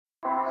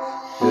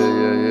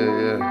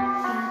Yeah.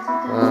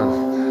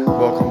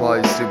 Welcome all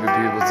you stupid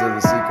people to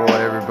the sequel.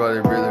 Everybody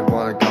really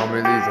wanna call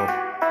me lethal.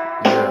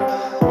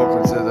 Yeah.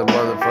 Welcome to the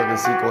motherfucking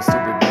sequel,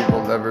 stupid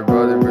people.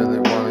 Everybody really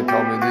wanna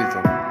call me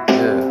lethal.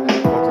 Yeah.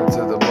 Welcome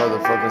to the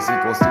motherfucking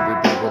sequel, stupid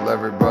people.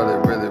 Everybody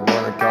really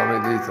wanna call me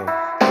lethal.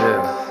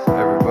 Yeah.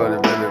 Everybody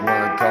really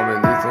wanna call me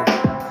lethal.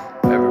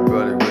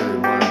 Everybody really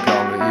wanna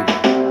call me evil.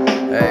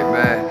 Hey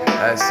man,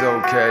 that's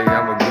okay.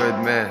 I'm a good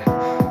man.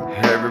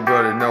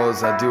 Everybody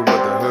knows I do what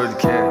the hood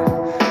can.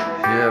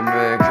 Yeah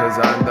man, cause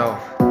I know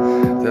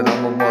that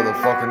I'm a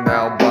motherfucking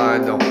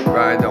albino,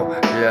 rhino.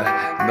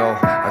 Yeah, no,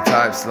 I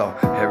type slow.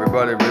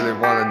 Everybody really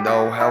wanna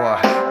know how I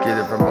get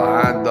it from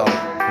behind though.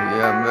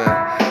 Yeah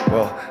man,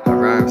 well, I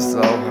rhyme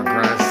slow, I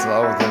grind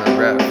slow, then I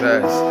rap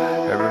fast.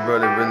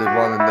 Everybody really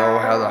wanna know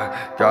how I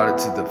got it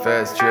to the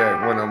fast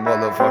track when I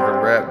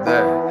motherfucking rap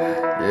that.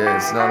 Yeah,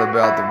 it's not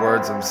about the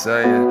words I'm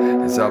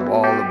saying, it's all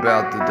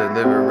about the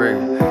delivery.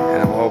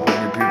 And I'm hoping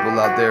you people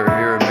out there are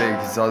hearing me,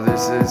 cause all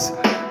this is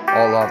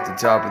all off the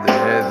top of the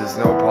head. There's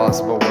no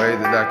possible way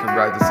that I can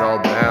write this all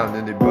down.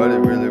 Anybody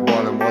really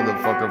wanna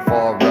motherfucking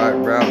fall right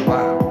round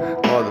my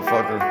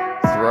motherfucking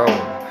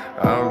throne?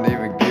 I don't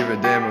even give a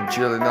damn, I'm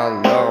chilling all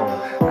alone.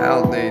 I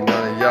don't need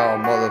none of y'all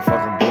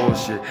motherfucking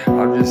bullshit.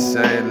 I'm just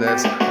saying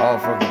let's all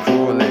fucking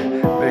cool it.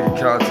 Make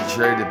a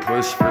concentrated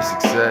push for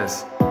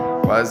success.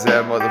 Why does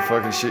that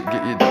motherfucking shit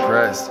get you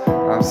depressed?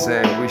 I'm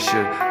saying we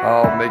should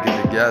all make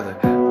it together.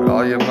 But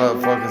all you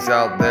motherfuckers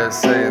out there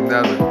saying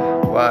never.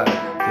 Why?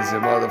 Cause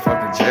you're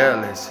motherfucking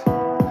jealous.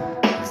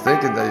 You're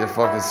thinking that you're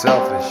fucking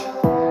selfish.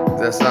 If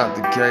that's not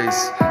the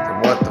case,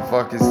 then what the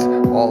fuck is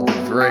all the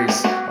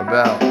race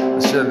about?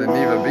 It shouldn't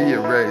even be a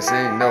race,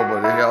 ain't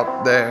nobody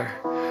out there.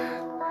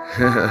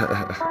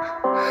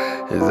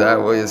 Is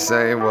that what you're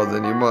saying? Well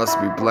then you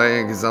must be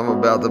playing, cause I'm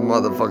about to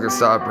motherfucking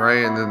start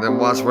praying and then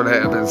watch what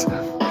happens.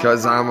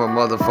 Cause I'm a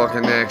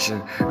motherfucking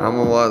action, I'm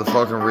a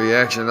motherfucking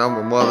reaction, I'm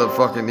a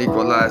motherfucking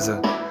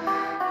equalizer.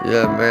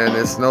 Yeah man,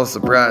 it's no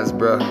surprise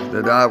bruh,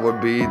 that I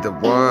would be the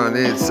one.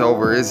 It's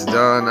over, it's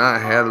done, I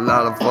had a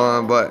lot of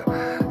fun, but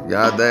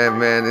goddamn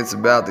man, it's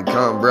about to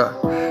come bruh.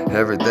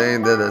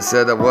 Everything that I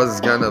said I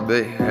was gonna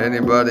be.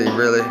 Anybody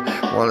really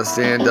wanna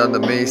stand under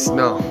me?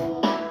 No.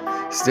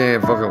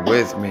 Stand fucking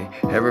with me.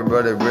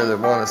 Everybody really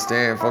wanna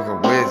stand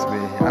fucking with me.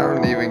 I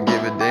don't even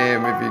give a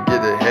damn if you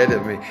get ahead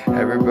of me.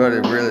 Everybody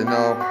really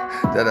know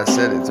that I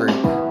said it 3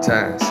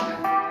 times.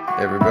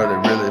 Everybody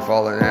really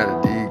falling at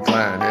a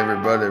decline.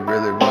 Everybody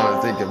really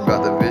wanna think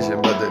about the vision,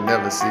 but they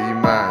never see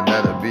mine.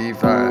 That'll be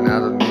fine. I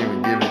don't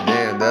even give a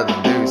damn.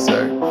 That'll do,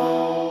 sir.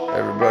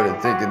 Everybody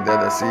thinking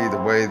that I see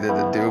the way that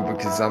I do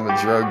because I'm a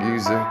drug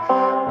user.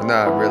 Well,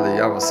 not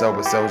really, I'm a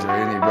sober soldier.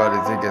 Anybody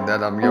thinking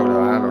that I'm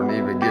Yoda, I don't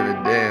even give a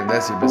damn.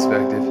 That's your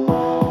perspective.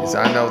 Cause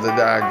I know that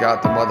I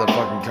got the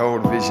motherfucking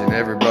code vision.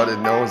 Everybody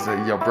knows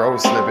that your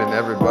bro's slipping.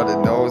 Everybody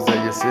knows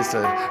that your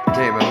sister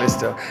became a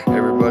mister.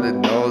 Everybody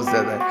knows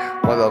that I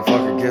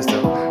motherfucking kissed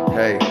her.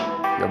 Hey,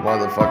 your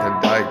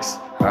motherfucking dykes.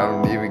 I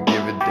don't even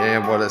give a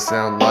damn what I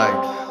sound like.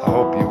 I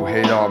hope you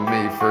hate on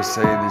me for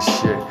saying this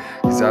shit.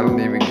 Cause I don't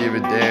even give a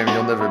damn,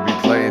 you'll never be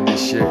playing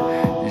this shit.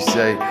 You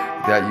say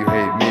that you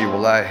hate me,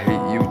 well I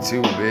hate you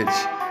too,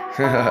 bitch.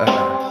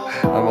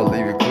 I'ma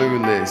leave you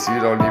clueless, you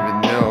don't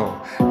even know.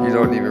 You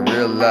don't even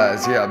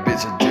realize, yeah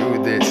bitch I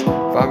do this.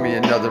 Find me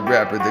another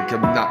rapper that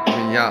can knock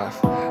me off.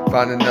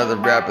 Find another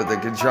rapper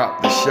that can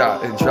drop the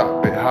shot and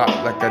drop it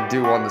hot like I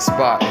do on the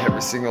spot.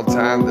 Every single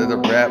time that I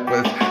rap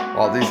with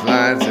all these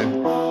lines,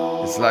 and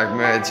it's like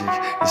magic,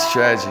 it's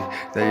tragic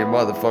that you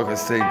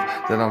motherfuckers think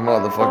that I'm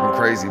motherfucking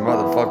crazy.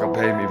 Motherfucker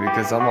pay me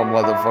because I'm a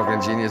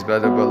motherfucking genius,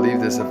 better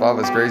believe this. If I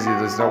was crazy,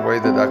 there's no way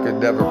that I could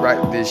never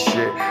write this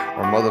shit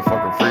or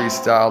motherfucking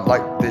freestyle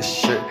like this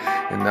shit.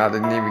 And I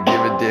didn't even give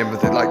a damn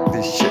if they like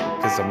this shit,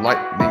 cause I'm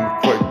lightning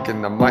quick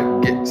and I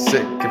might get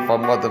sick if I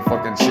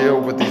motherfucking chill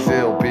with these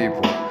ill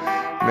people.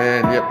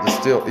 Man, yep, they're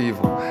still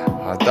evil.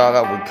 I thought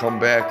I would come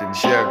back and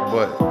check,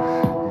 but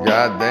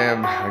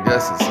goddamn, I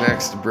guess it's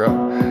next,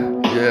 bro.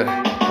 Yeah,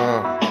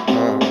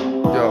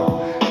 yo,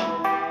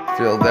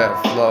 feel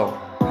that flow.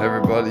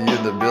 Everybody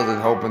in the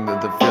building hoping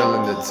that they're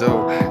feeling it too.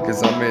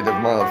 Cause I made a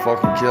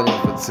motherfucking killing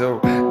for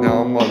 2.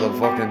 Now I'm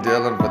motherfucking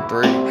dealing for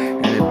 3.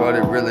 Anybody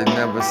really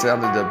never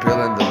sounded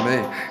appealing to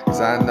me. Cause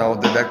I know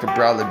that I could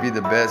probably be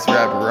the best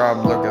rapper.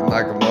 I'm looking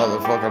like a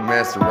motherfucking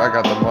master. I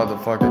got the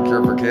motherfucking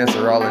cure for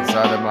cancer all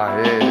inside of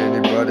my head.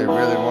 Anybody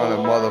really want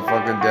to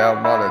motherfucking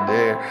doubt my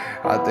dare?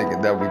 I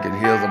think that we can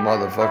heal the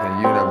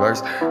motherfucking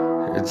universe.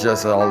 It's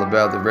just all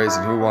about the race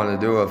and who wanna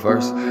do it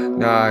first.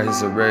 Nah,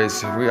 it's a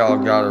race. We all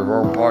got our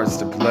own parts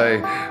to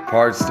play.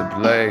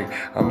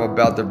 I'm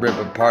about to rip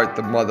apart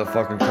the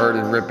motherfucking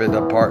curtain, rip it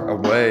apart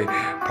away.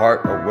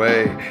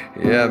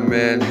 Yeah,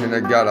 man, and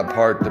I got a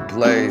part to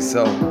play.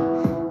 So,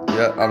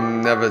 yeah,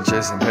 I'm never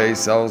chasing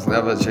pesos,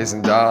 never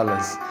chasing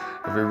dollars.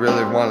 If we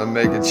really wanna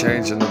make a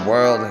change in the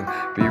world and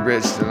be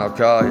rich, then I'll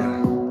call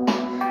you.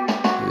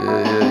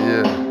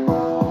 Yeah.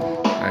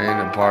 I ain't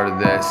a part of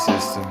that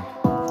system.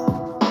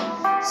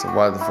 So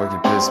why the fuck you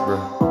pissed, bro?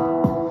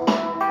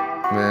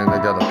 Man,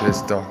 I got a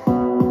pistol.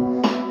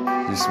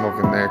 You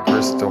smoking that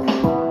crystal.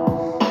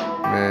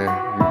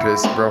 Man, you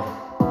pissed, bro?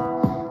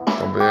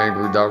 Don't be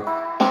angry, dog.